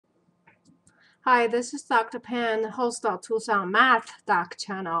Hi, this is Dr. Pan, host of Tucson Math Doc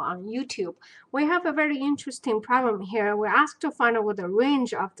channel on YouTube. We have a very interesting problem here. We're asked to find out what the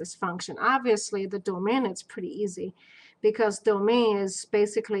range of this function. Obviously, the domain is pretty easy because domain is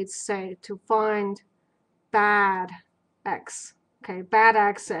basically say to find bad x. Okay, bad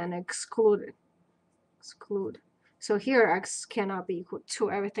x and exclude. So here x cannot be equal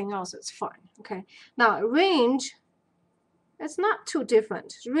to everything else is fine. Okay, now range, it's not too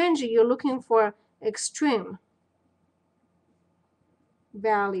different. Range, you're looking for extreme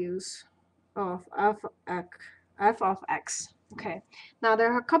values of f of x. Okay, now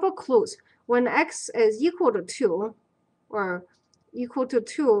there are a couple clues. When x is equal to 2 or equal to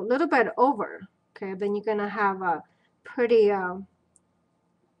 2, a little bit over, okay, then you're going to have a pretty,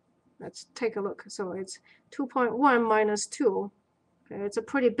 let's take a look. So it's 2.1 minus 2. Okay, it's a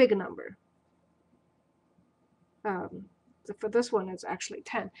pretty big number. For this one, it's actually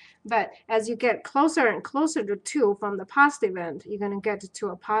 10. But as you get closer and closer to 2 from the positive end, you're going to get to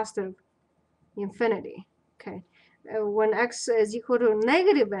a positive infinity. Okay, when x is equal to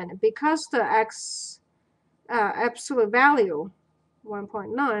negative n, because the x absolute value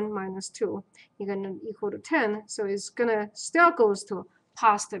 1.9 minus 2, you're going to equal to 10, so it's going to still goes to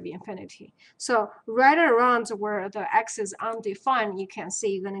positive infinity. So right around where the x is undefined, you can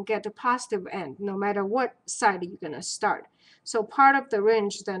see you're going to get the positive end no matter what side you're going to start. So part of the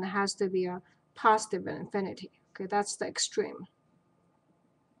range then has to be a positive infinity. Okay, that's the extreme.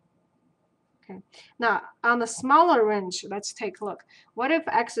 Okay, now on the smaller range, let's take a look. What if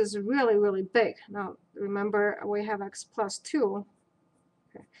x is really, really big? Now remember, we have x plus 2.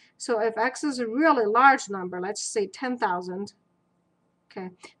 Okay, so if x is a really large number, let's say 10,000, okay,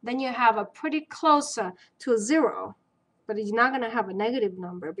 then you have a pretty close to 0, but you're not going to have a negative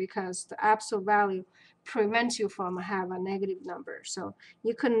number because the absolute value prevents you from having a negative number. So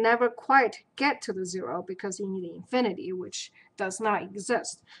you could never quite get to the 0 because you need infinity, which does not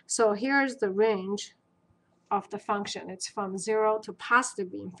exist. So here's the range of the function. It's from 0 to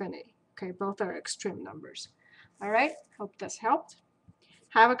positive infinity. Okay, both are extreme numbers. All right, hope this helped.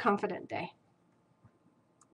 Have a confident day.